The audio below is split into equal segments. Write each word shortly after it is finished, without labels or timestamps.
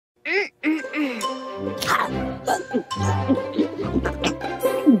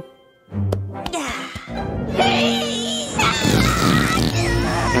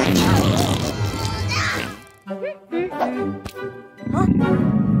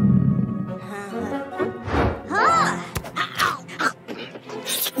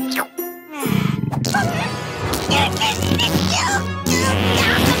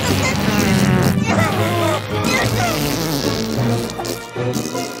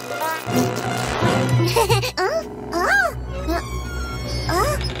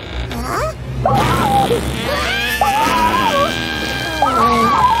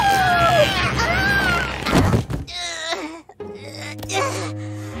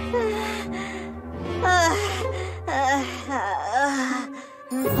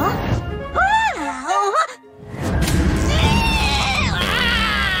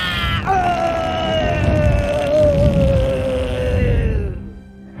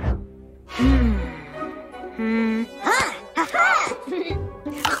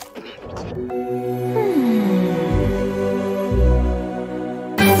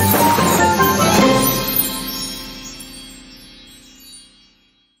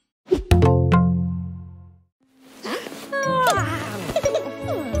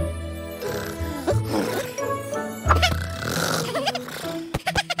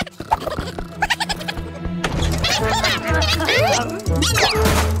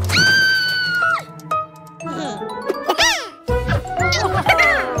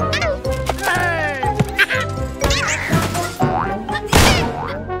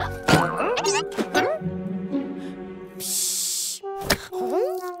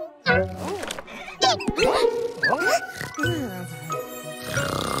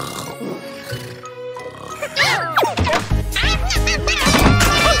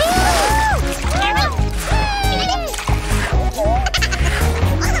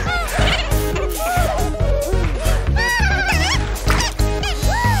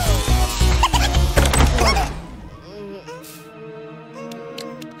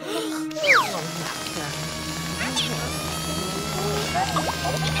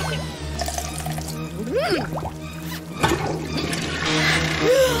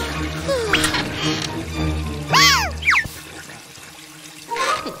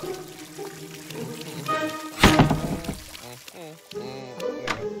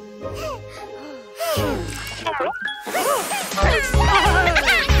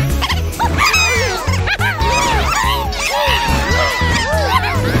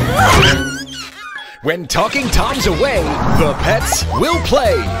When Talking Tom's away, the pets will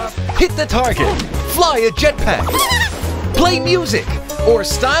play. Hit the target, fly a jetpack, play music, or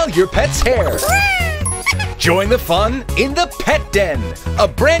style your pet's hair. Join the fun in the Pet Den, a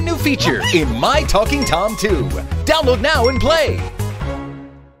brand new feature in My Talking Tom 2. Download now and play.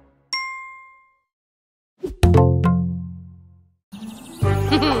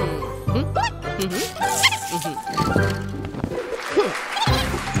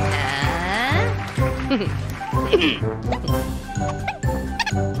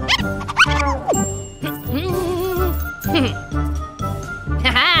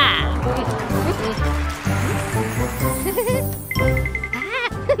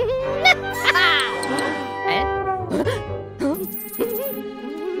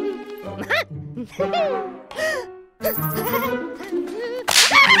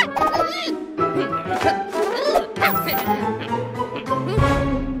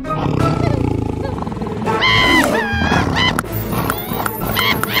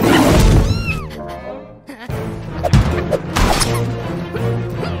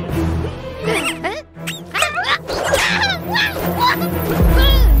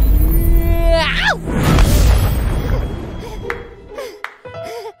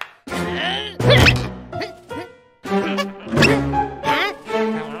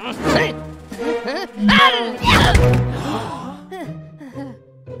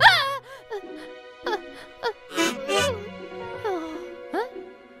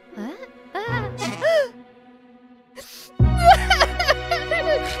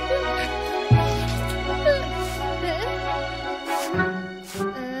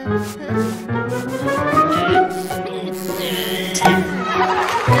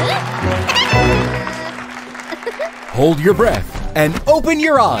 Hold your breath and open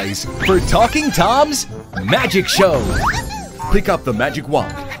your eyes for Talking Tom's Magic Show. Pick up the magic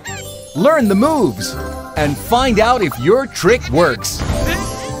wand, learn the moves, and find out if your trick works.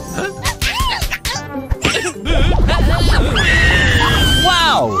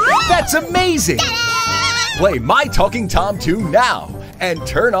 Wow, that's amazing! Play My Talking Tom 2 now and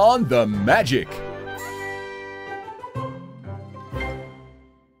turn on the magic.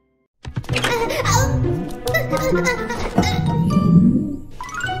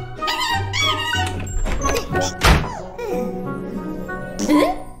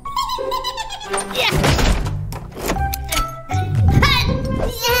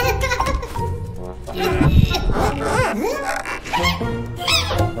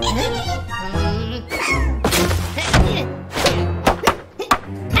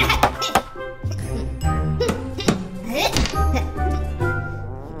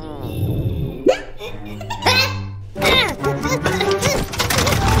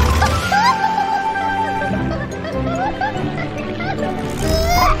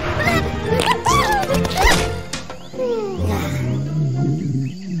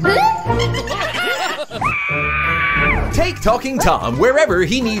 Take Talking Tom wherever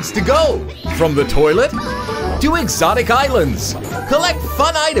he needs to go. From the toilet to exotic islands. Collect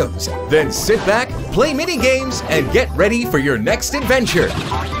fun items, then sit back, play mini games, and get ready for your next adventure.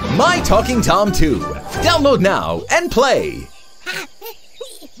 My Talking Tom 2. Download now and play.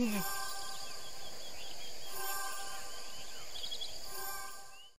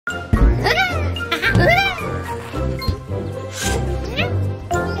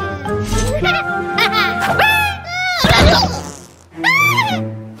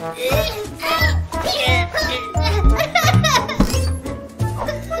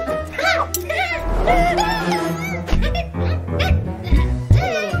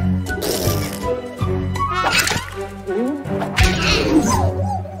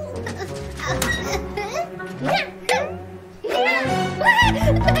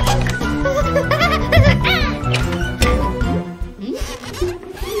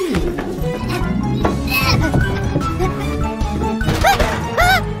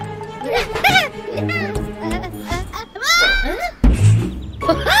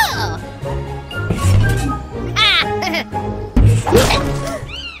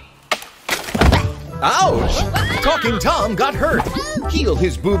 Ouch! Talking Tom got hurt. Heal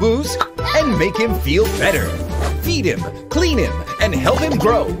his boo-boos and make him feel better. Feed him, clean him, and help him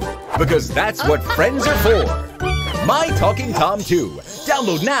grow. Because that's what friends are for. My Talking Tom 2.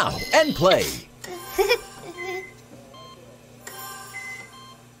 Download now and play.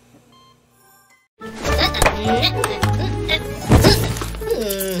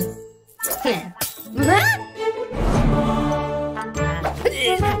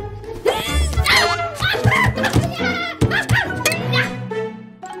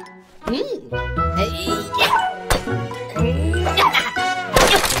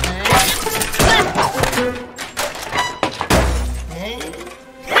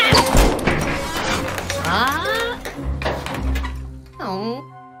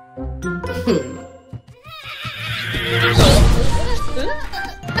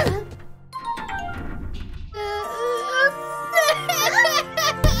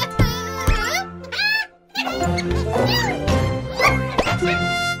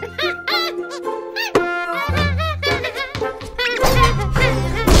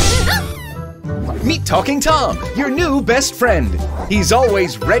 Meet Talking Tom, your new best friend. He's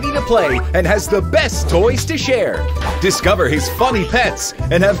always ready to play and has the best toys to share. Discover his funny pets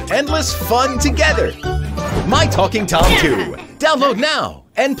and have endless fun together. My Talking Tom 2. Download now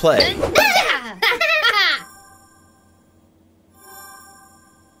and play.